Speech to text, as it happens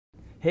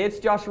Hey, it's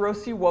Josh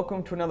Rossi.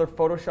 Welcome to another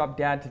Photoshop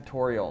Dad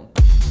tutorial.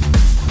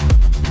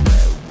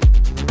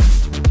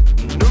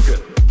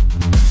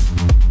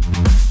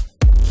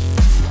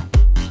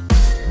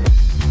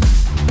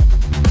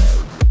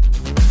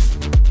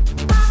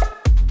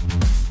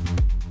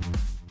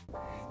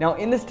 Now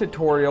in this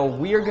tutorial,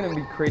 we are going to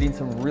be creating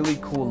some really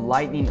cool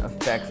lightning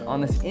effects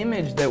on this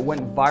image that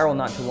went viral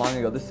not too long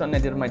ago. This is something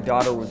I did with my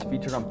daughter, was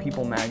featured on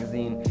People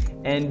magazine.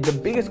 And the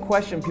biggest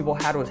question people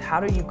had was, how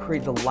do you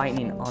create the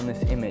lightning on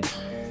this image?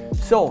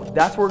 So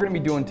that's what we're going to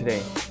be doing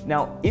today.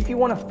 Now, if you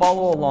want to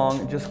follow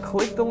along, just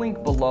click the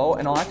link below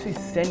and I'll actually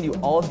send you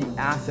all of the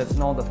assets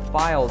and all the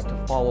files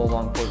to follow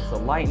along for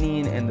the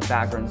lightning and the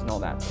backgrounds and all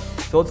that.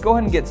 So let's go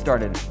ahead and get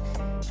started.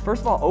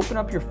 First of all, open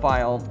up your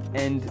file,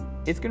 and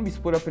it's going to be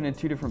split up into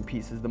two different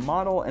pieces, the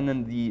model and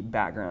then the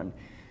background.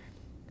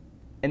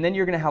 And then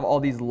you're going to have all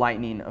these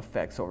lightning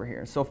effects over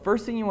here. So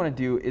first thing you want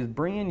to do is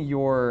bring in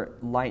your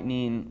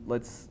lightning,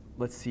 let's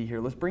see here,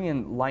 let's bring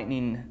in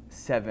lightning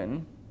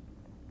 7.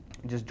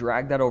 Just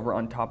drag that over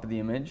on top of the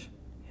image.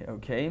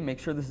 Okay, make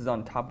sure this is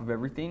on top of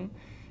everything.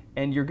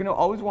 And you're going to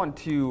always want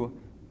to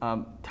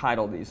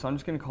title these. So I'm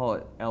just going to call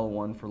it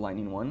L1 for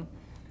lightning 1.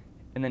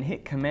 And then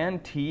hit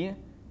Command T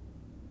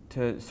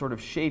to sort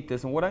of shape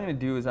this. And what I'm going to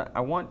do is I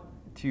want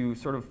to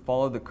sort of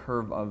follow the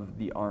curve of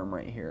the arm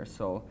right here.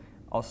 So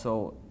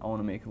also I want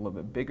to make it a little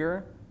bit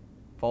bigger,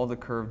 follow the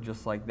curve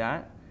just like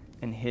that,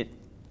 and hit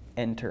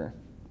Enter.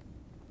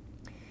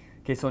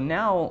 Okay, so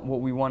now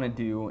what we want to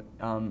do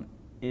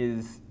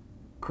is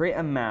create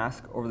a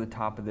mask over the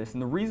top of this.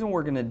 And the reason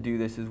we're going to do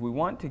this is we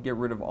want to get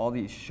rid of all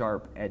these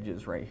sharp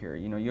edges right here.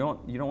 You know, you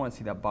don't want to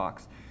see that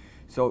box.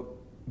 So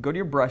go to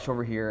your brush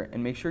over here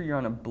and make sure you're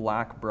on a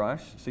black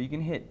brush. So you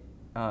can hit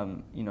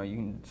you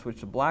can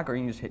switch to black, or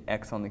you can just hit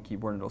X on the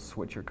keyboard and it'll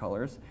switch your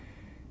colors.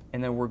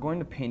 And then we're going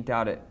to paint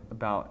out at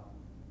about,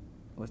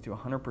 let's do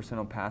 100%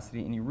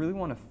 opacity, and you really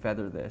want to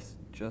feather this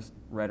just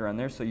right around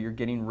there so you're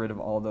getting rid of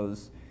all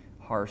those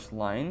harsh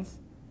lines.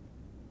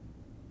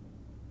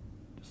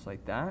 Just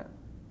like that.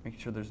 Make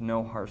sure there's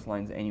no harsh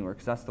lines anywhere,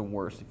 because that's the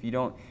worst. If you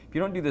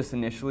don't do this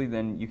initially,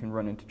 then you can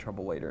run into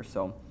trouble later.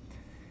 So,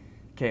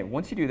 okay,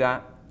 once you do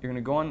that, you're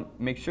going to go on,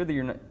 make sure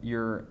that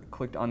you're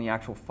clicked on the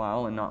actual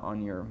file and not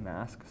on your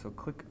mask. So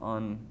click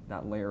on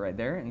that layer right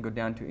there and go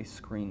down to a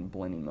screen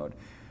blending mode.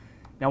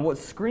 Now what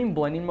screen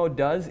blending mode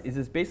does is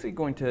it's basically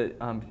going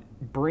to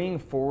bring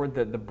forward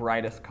the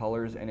brightest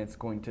colors, and it's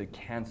going to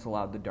cancel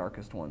out the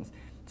darkest ones.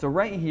 So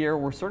right here,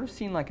 we're sort of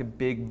seeing like a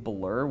big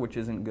blur, which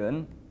isn't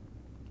good.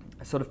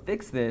 So to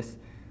fix this,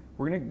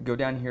 we're going to go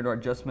down here to our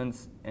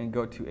adjustments and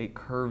go to a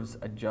curves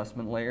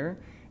adjustment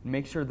layer and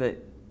make sure that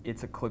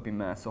it's a clipping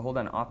mask. So hold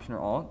down Option or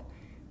Alt.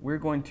 We're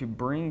going to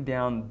bring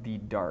down the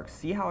dark.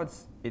 See how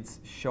it's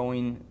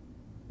showing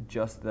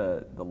just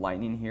the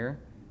lightning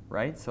here,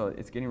 right? So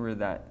it's getting rid of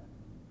that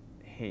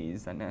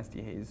haze, that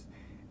nasty haze.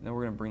 And then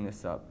we're going to bring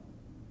this up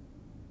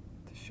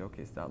to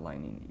showcase that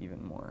lightning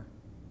even more.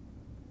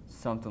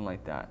 Something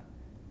like that.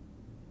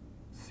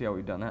 See how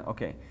we've done that?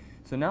 Okay.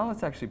 So now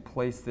let's actually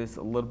place this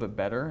a little bit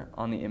better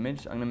on the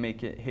image. I'm going to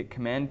make it, hit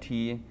Command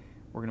T.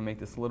 We're going to make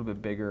this a little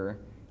bit bigger.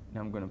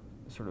 Now I'm going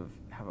to sort of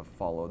have it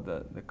follow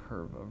the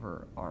curve of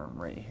her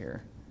arm right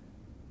here.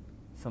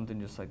 Something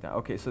just like that.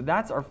 Okay, so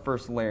that's our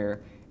first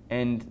layer.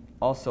 And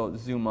also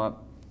zoom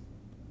up.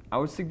 I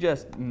would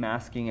suggest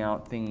masking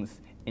out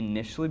things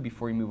initially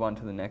before you move on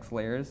to the next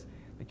layers.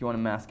 Like you want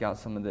to mask out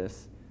some of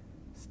this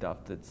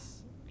stuff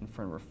that's in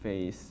front of her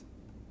face.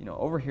 You know,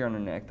 over here on her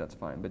neck, that's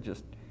fine, but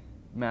just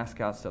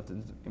mask out stuff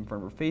that's in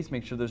front of her face.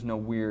 Make sure there's no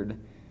weird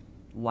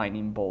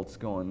lightning bolts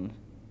going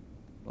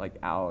like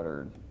out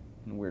or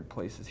in weird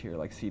places here.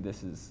 Like, see,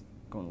 this is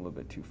going a little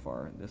bit too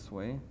far this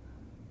way.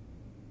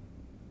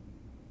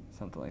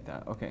 Something like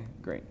that. Okay,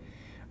 great.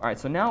 All right,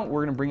 so now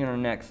we're going to bring in our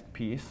next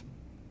piece,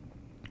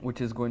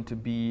 which is going to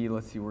be,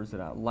 let's see, where's it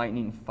at?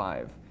 Lightning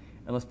 5.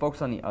 And let's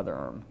focus on the other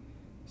arm.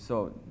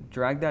 So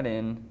drag that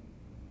in,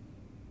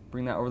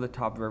 bring that over the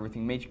top of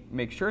everything.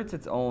 Make sure it's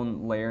its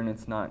own layer and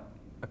it's not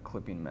a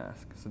clipping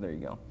mask. So there you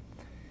go.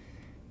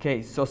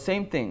 Okay, so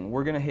same thing.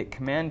 We're going to hit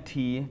Command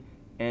T,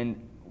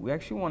 and we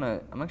actually want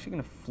to, I'm actually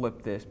going to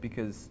flip this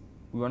because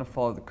we want to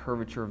follow the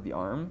curvature of the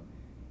arm.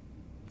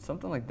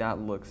 Something like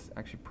that looks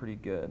actually pretty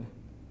good.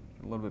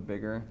 A little bit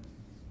bigger.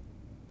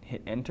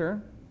 Hit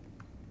Enter.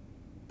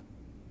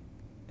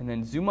 And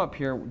then zoom up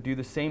here, do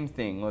the same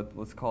thing.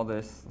 Let's call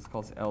this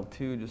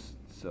L2 just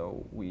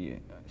so we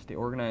stay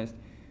organized.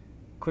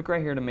 Click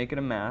right here to make it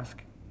a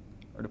mask,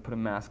 or to put a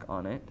mask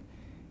on it.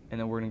 And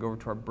then we're going to go over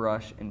to our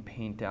brush and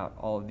paint out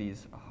all of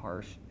these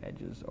harsh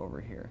edges over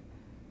here.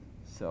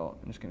 So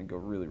I'm just going to go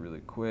really,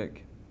 really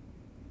quick,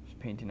 just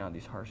painting out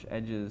these harsh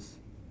edges.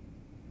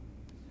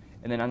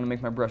 And then I'm going to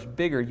make my brush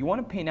bigger. You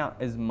want to paint out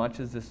as much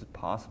as this is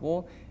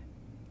possible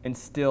and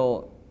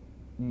still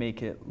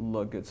make it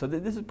look good. So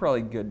this is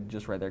probably good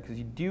just right there, because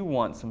you do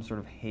want some sort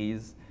of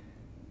haze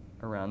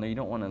around there. You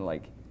don't want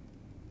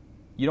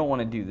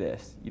to do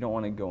this. You don't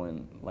want to go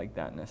in like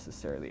that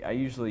necessarily. I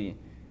usually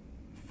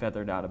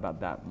feathered out about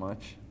that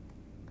much.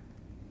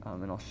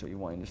 And I'll show you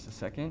why in just a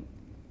second.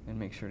 And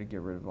make sure to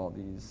get rid of all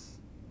these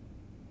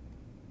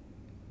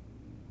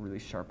really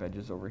sharp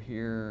edges over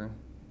here,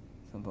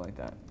 something like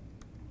that.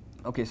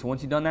 Okay, so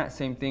once you've done that,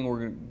 same thing,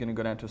 we're gonna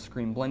go down to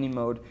screen blending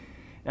mode.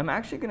 And I'm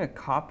actually gonna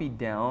copy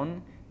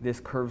down this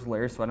curves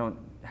layer so I don't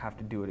have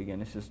to do it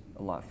again. It's just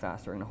a lot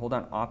faster. I'm gonna hold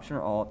down Option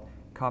or Alt,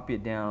 copy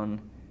it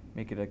down,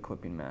 make it a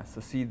clipping mask.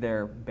 So see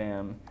there,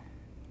 bam.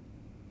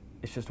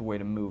 It's just a way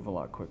to move a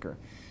lot quicker.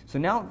 So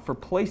now for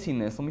placing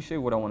this, let me show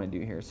you what I wanna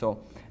do here.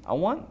 So I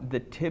want the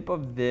tip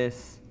of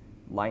this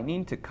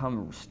lightning to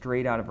come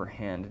straight out of her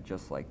hand,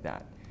 just like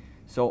that.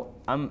 So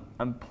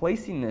I'm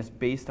placing this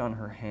based on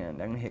her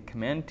hand. I'm gonna hit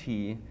Command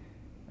T,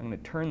 I'm gonna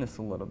turn this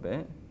a little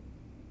bit.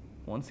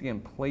 Once again,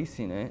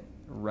 placing it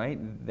right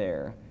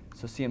there.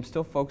 So see, I'm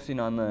still focusing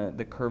on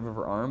the curve of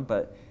her arm,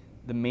 but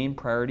the main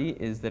priority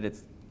is that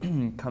it's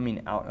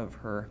coming out of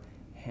her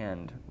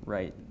hand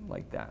right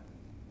like that.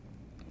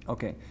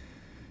 Okay,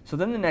 so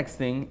then the next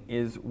thing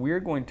is we're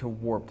going to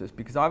warp this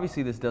because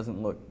obviously this doesn't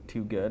look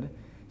too good.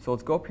 So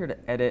let's go up here to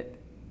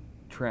Edit,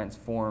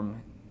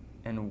 Transform,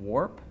 and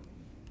Warp.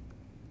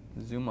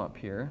 Zoom up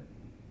here.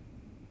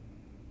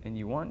 And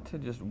you want to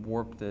just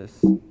warp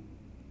this.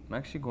 I'm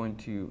actually going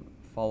to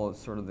follow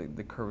sort of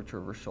the curvature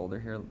of her shoulder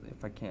here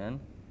if I can.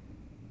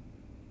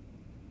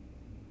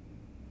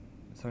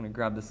 So I'm going to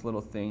grab this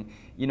little thing.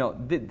 You know,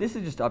 this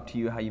is just up to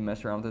you how you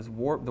mess around with this.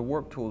 The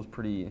warp tool is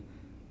pretty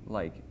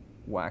like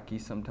wacky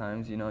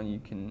sometimes, you know, you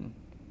can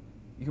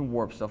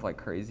warp stuff like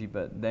crazy,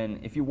 but then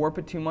if you warp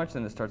it too much,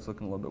 then it starts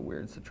looking a little bit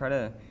weird. So try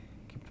to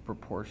keep the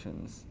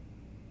proportions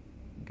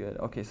good.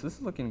 Okay, so this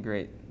is looking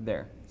great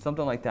there.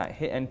 Something like that.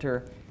 Hit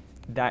Enter.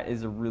 That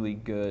is a really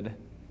good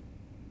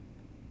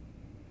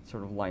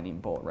sort of lightning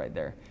bolt right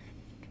there.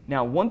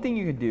 Now, one thing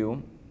you could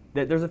do,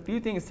 there's a few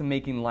things to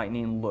making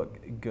lightning look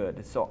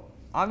good. So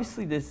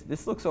obviously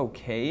this looks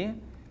okay,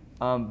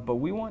 but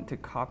we want to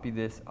copy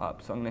this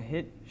up. So I'm going to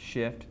hit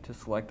Shift to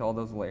select all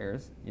those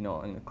layers. You know,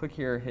 I'm going to click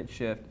here, hit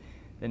Shift,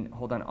 then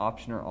hold down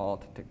Option or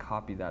Alt to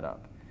copy that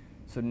up.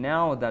 So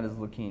now that is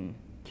looking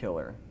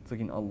killer. It's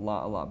looking a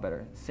lot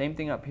better. Same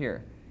thing up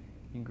here.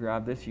 You can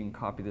grab this, you can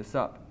copy this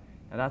up.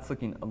 Now that's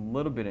looking a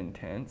little bit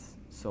intense.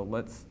 So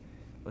let's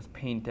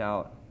paint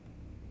out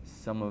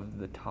some of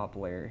the top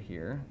layer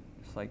here,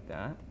 just like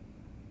that.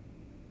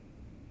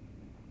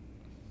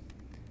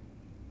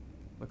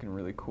 Looking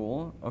really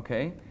cool.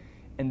 Okay.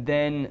 And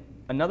then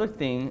another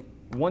thing,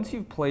 once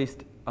you've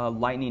placed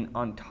lightning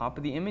on top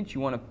of the image,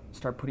 you want to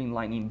start putting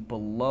lightning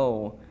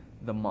below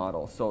the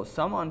model. So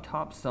some on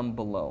top, some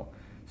below.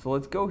 So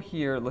let's go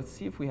here. Let's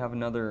see if we have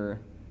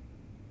another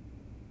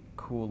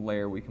cool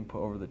layer we can put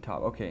over the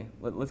top. Okay,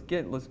 let's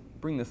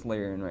bring this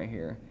layer in right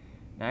here.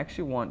 And I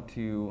actually want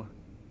to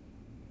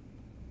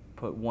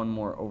put one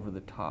more over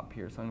the top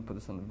here. So I'm going to put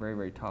this on the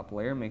very top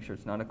layer. Make sure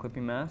it's not a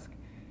clipping mask.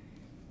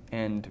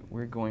 And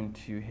we're going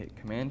to hit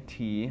Command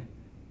T,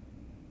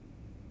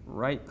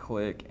 right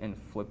click, and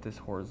flip this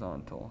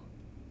horizontal.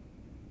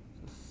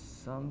 So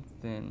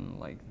something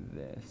like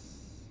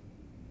this.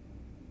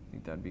 I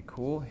think that'd be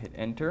cool. Hit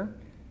Enter.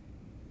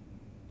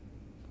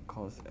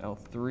 Call this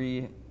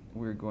L3.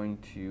 We're going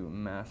to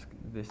mask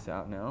this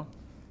out now.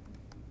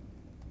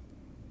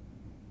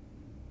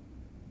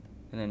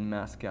 And then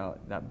mask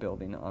out that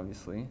building,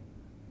 obviously.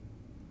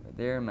 Right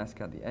there,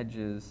 mask out the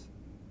edges.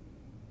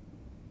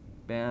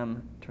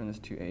 Bam, turn this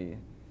to a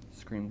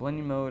screen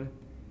blending mode.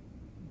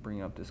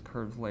 Bring up this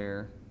curves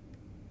layer,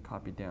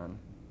 copy down,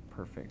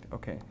 perfect.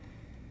 Okay,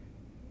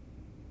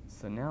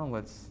 so now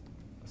let's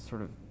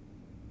sort of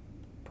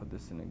put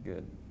this in a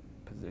good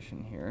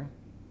position here.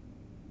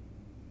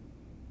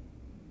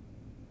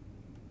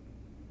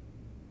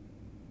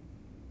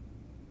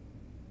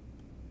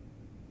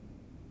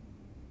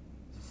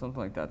 So something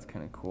like that's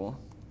kind of cool.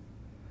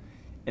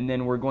 And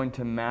then we're going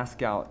to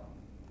mask out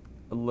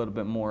a little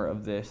bit more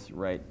of this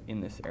right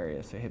in this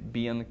area. So hit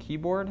B on the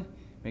keyboard.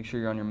 Make sure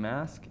you're on your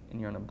mask and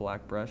you're on a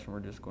black brush, and we're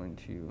just going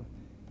to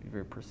be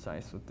very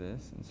precise with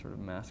this and sort of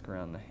mask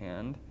around the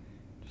hand,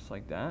 just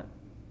like that.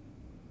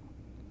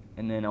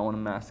 And then I want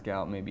to mask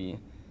out maybe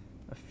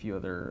a few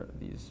other of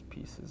these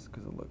pieces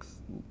because it looks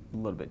a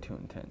little bit too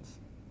intense.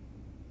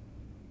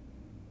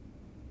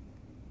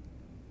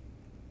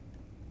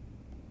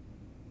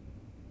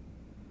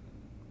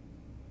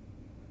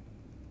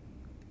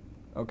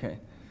 Okay.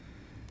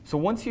 So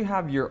once you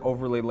have your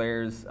overlay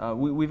layers,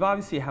 we've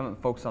obviously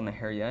haven't focused on the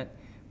hair yet,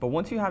 but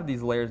once you have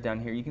these layers down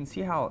here, you can see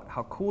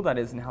how cool that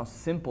is and how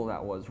simple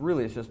that was.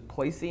 Really, it's just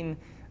placing,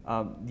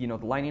 you know,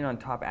 the lighting on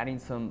top, adding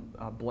some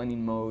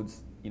blending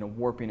modes, you know,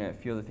 warping it, a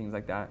few other things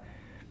like that.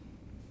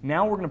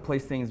 Now we're going to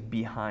place things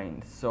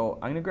behind. So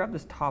I'm going to grab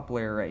this top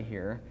layer right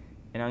here,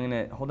 and I'm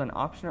going to hold down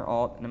Option or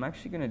Alt, and I'm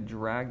actually going to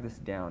drag this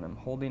down. I'm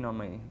holding on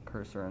my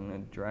cursor. I'm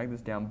going to drag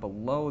this down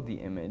below the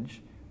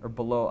image, or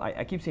below,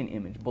 I keep saying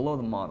image, below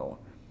the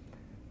model.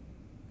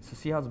 So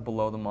see how it's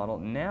below the model?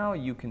 Now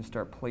you can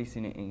start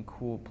placing it in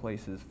cool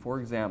places. For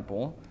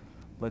example,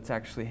 let's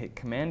actually hit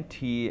Command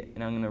T,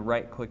 and I'm going to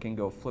right click and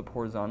go flip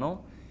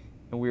horizontal,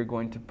 and we're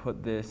going to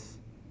put this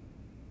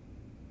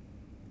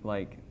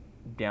like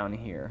down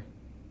here.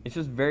 it's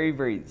just very,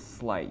 very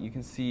slight. You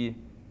can see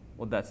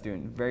what that's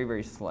doing. Very,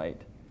 very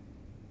slight.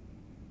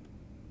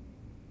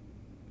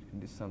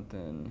 Do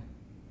something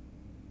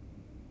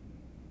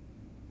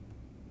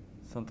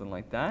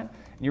like that.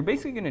 And you're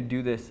basically going to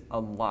do this a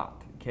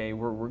lot. Okay,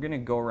 we're going to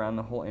go around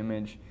the whole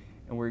image,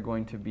 and we're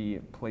going to be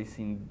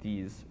placing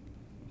these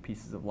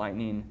pieces of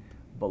lightning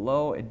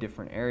below at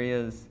different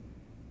areas.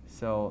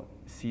 So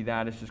see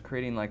that? It's just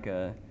creating like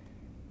a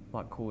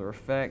lot cooler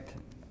effect.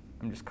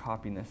 I'm just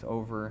copying this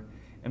over.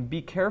 And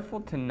be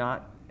careful to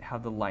not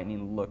have the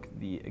lightning look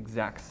the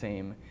exact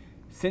same.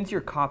 Since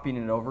you're copying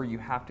it over, you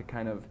have to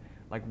kind of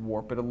like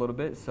warp it a little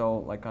bit. So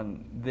like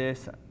on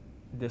this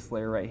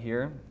layer right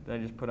here that I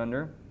just put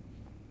under,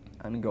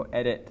 I'm gonna go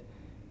edit,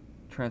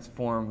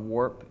 transform,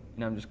 warp,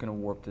 and I'm just gonna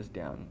warp this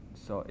down.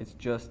 So it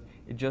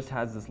just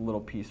has this little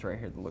piece right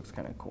here that looks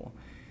kind of cool.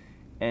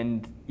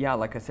 And yeah,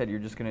 like I said, you're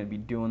just gonna be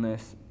doing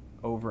this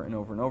over and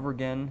over and over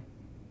again,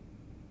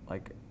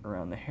 like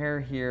around the hair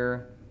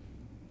here.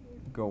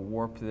 Go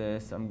warp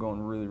this. I'm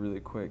going really,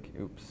 really quick.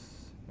 Oops,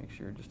 make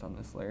sure you're just on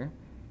this layer.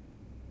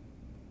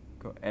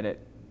 Go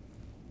edit,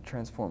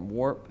 transform,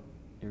 warp.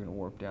 You're gonna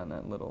warp down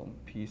that little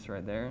piece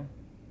right there.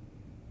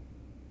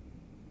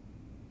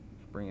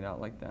 Just bring it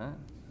out like that.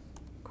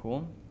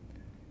 Cool.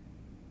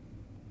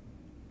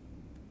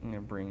 I'm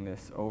gonna bring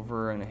this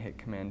over and hit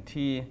Command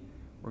T.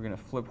 We're gonna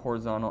flip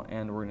horizontal,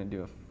 and we're gonna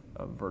do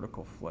a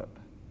vertical flip.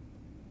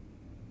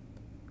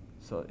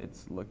 So it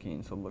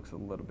looks a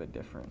little bit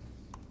different.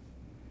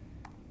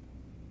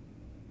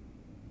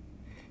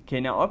 Okay,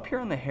 now up here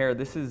on the hair,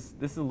 this is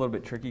a little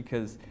bit tricky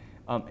because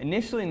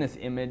initially in this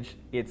image,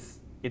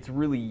 it's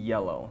really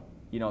yellow.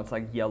 You know, it's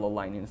like yellow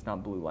lightning, it's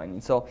not blue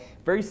lightning. So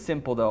very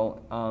simple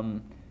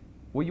though.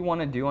 What you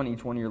want to do on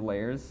each one of your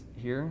layers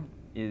here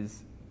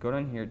is go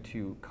down here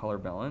to color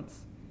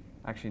balance.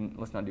 Actually,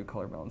 let's not do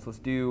color balance. Let's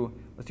do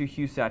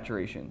hue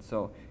saturation.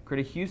 So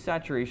create a hue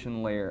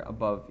saturation layer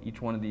above each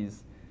one of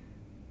these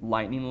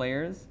lightning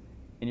layers,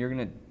 and you're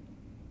gonna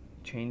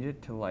change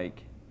it to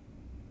like,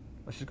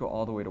 let's just go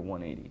all the way to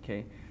 180,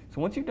 okay?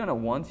 So once you've done it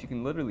once, you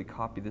can literally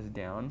copy this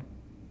down,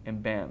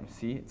 and bam,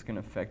 see, it's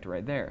gonna affect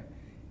right there.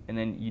 And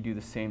then you do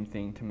the same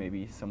thing to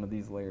maybe some of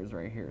these layers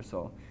right here.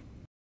 So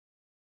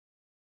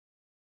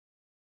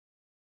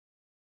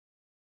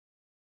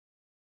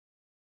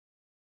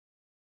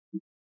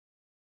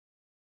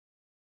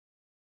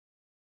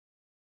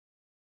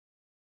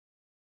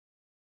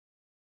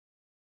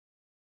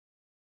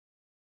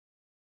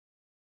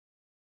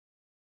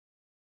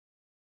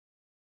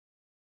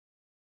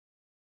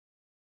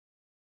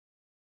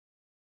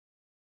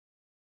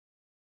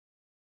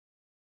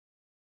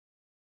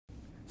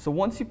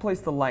once you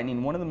place the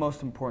lightning, one of the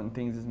most important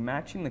things is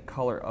matching the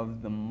color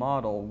of the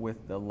model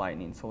with the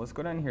lightning. So let's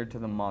go down here to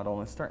the model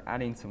and let's start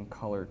adding some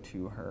color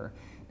to her.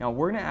 Now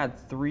we're going to add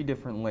 3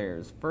 different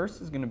layers.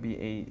 First is going to be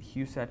a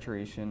hue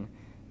saturation.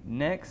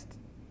 Next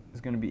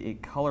is going to be a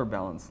color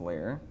balance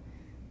layer.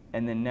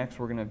 And then next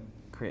we're going to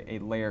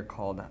create a layer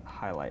called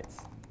highlights.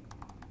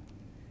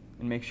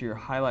 And make sure your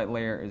highlight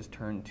layer is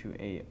turned to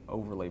a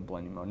overlay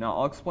blending mode. Now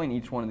I'll explain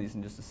each one of these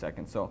in just a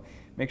second. So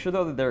make sure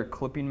though that they're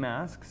clipping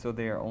masks, so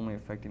they are only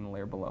affecting the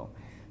layer below.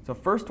 So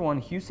first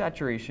one, hue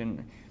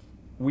saturation,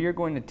 we are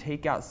going to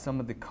take out some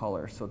of the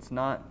color. So it's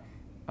not,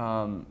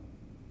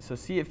 so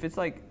see if it's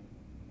like,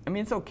 I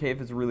mean it's okay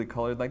if it's really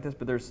colored like this,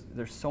 but there's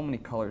so many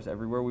colors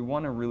everywhere. We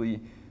want to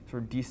really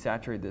sort of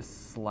desaturate this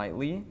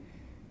slightly.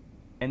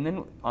 And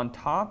then on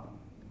top,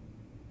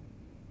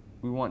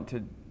 we want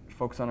to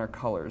focus on our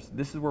colors.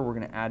 This is where we're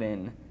going to add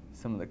in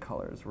some of the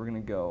colors. We're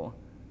going to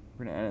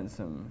add in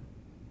some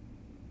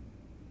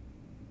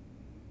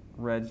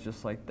reds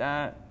just like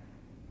that.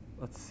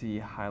 Let's see,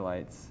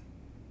 highlights.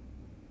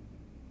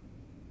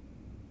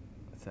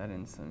 Let's add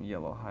in some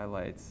yellow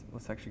highlights.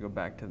 Let's actually go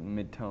back to the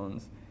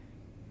midtones.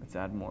 Let's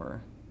add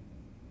more.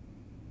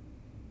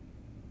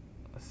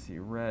 Let's see,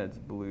 reds,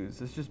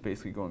 blues. It's just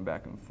basically going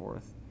back and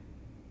forth.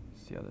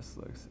 See how this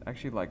looks.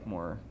 Actually like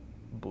more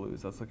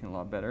blues. That's looking a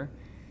lot better.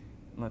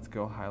 Let's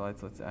go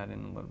highlights. Let's add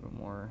in a little bit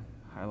more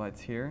highlights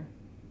here.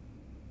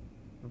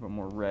 A little bit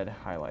more red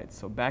highlights.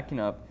 So backing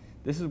up,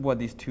 this is what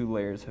these 2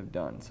 layers have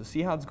done. So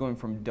see how it's going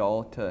from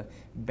dull to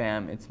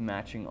bam, it's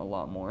matching a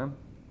lot more.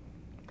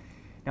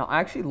 Now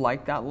I actually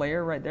like that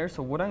layer right there.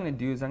 So what I'm going to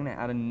do is I'm going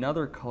to add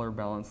another color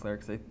balance layer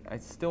because I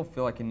still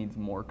feel like it needs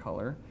more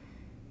color.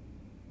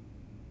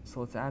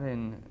 So let's add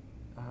in,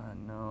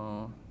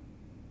 no,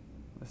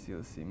 let's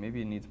see,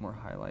 maybe it needs more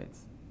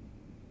highlights.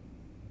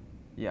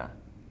 Yeah.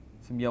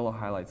 Some yellow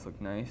highlights look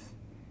nice.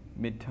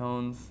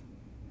 Midtones.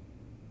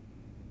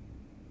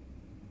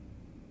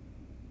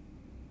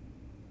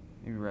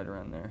 Maybe right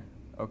around there.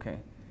 Okay.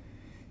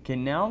 Okay,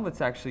 now let's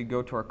actually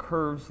go to our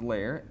curves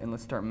layer and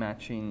let's start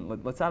matching.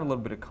 Let's add a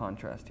little bit of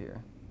contrast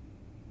here.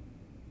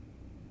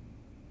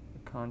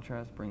 The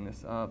contrast, bring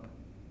this up.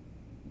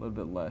 A little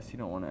bit less. You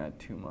don't want to add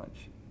too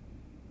much.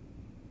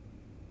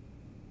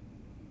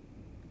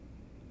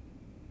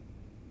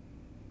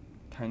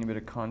 Tiny bit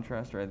of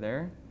contrast right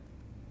there.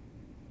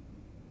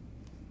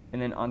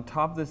 And then on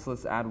top of this,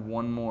 let's add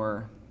one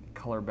more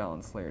color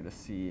balance layer to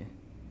see.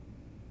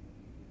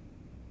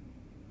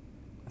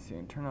 Let's see, I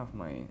can turn off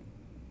my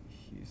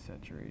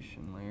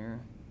HueSaturation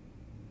layer.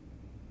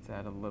 Let's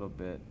add a little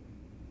bit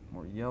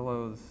more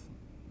yellows,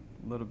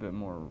 a little bit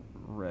more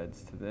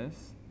reds to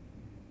this.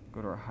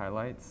 Go to our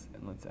highlights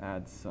and let's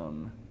add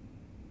some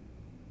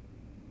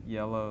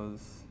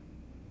yellows,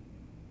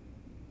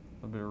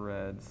 a little bit of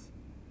reds.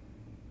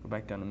 Go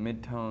back down to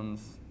midtones.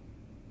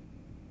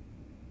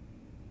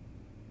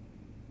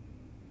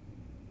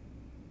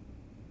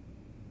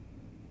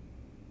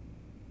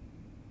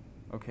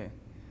 Okay.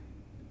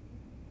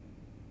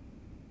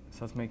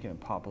 So it's making it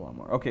pop a lot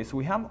more. Okay, so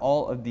we have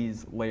all of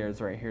these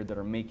layers right here that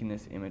are making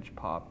this image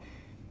pop.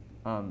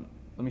 Let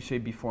me show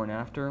you before and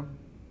after.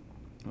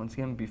 Once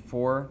again,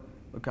 before,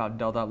 look how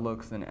dull that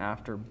looks, then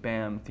after,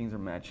 bam, things are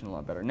matching a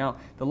lot better. Now,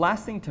 the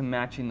last thing to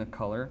matching the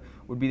color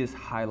would be this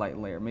highlight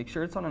layer. Make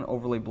sure it's on an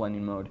overlay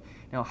blending mode.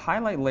 Now,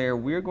 highlight layer,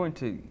 we're going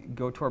to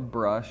go to our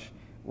brush.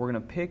 We're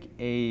going to pick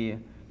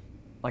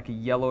like a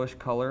yellowish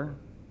color.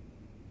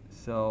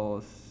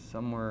 So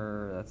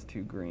somewhere, that's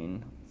too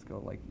green. Let's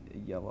go like a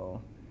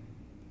yellow,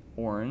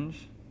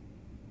 orange,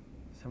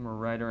 somewhere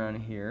right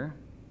around here.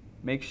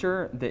 Make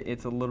sure that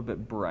it's a little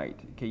bit bright.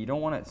 Okay, you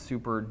don't want it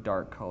super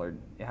dark colored.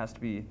 It has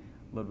to be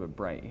a little bit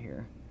bright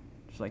here,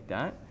 just like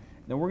that.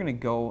 Then we're gonna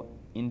go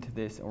into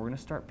this and we're gonna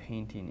start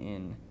painting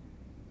in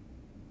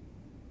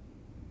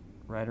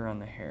right around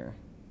the hair.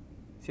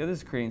 See how this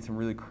is creating some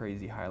really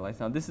crazy highlights.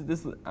 Now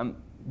I'm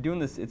doing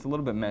this, it's a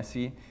little bit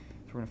messy,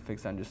 so we're gonna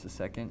fix that in just a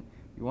second.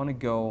 You wanna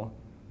go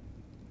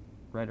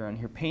right around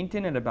here. Paint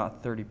in at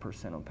about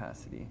 30%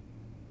 opacity.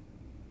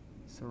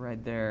 So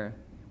right there,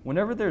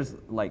 whenever there's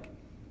like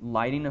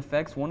lighting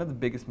effects, one of the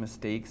biggest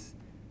mistakes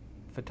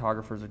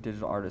photographers or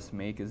digital artists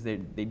make is they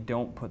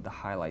don't put the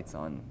highlights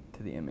on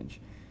to the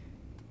image.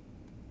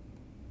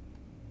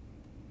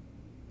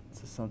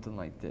 So something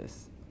like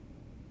this.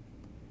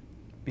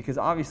 Because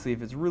obviously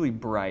if it's really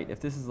bright, if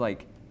this is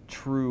like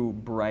true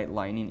bright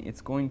lighting,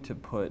 it's going to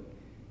put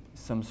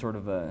some sort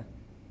of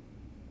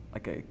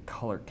like a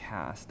color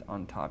cast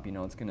on top, you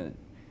know, it's gonna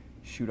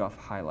shoot off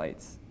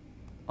highlights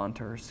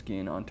onto her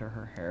skin, onto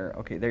her hair.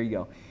 Okay, there you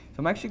go. So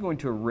I'm actually going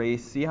to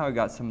erase, see how I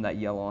got some of that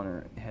yellow on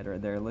her head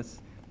right there.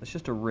 Let's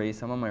just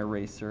erase. I'm on my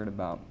eraser at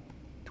about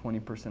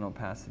 20%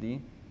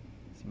 opacity.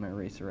 See my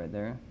eraser right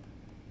there.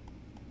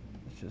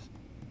 Let's just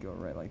go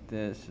right like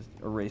this, just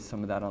erase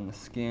some of that on the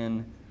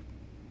skin.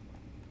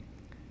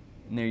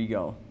 And there you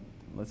go.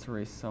 Let's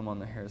erase some on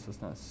the hair so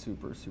it's not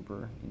super,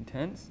 super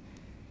intense.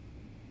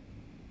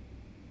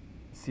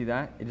 See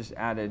that? It just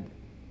added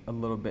a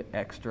little bit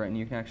extra, and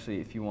you can actually,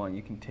 if you want,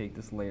 you can take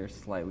this layer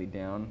slightly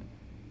down.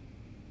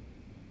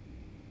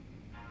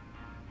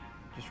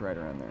 Just right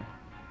around there.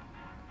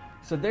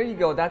 So there you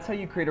go, that's how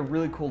you create a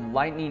really cool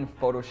lightning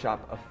Photoshop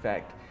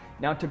effect.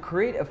 Now to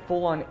create a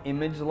full-on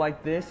image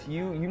like this,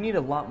 you need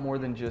a lot more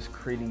than just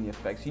creating the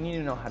effects. You need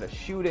to know how to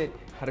shoot it,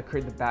 how to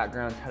create the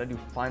backgrounds, how to do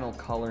final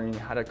coloring,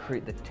 how to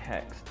create the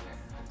text.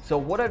 So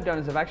what I've done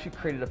is I've actually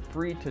created a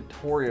free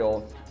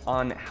tutorial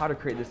on how to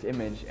create this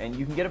image, and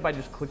you can get it by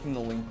just clicking the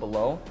link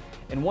below.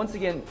 And once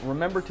again,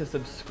 remember to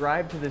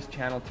subscribe to this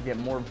channel to get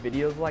more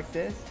videos like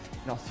this,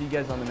 and I'll see you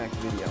guys on the next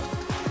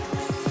video.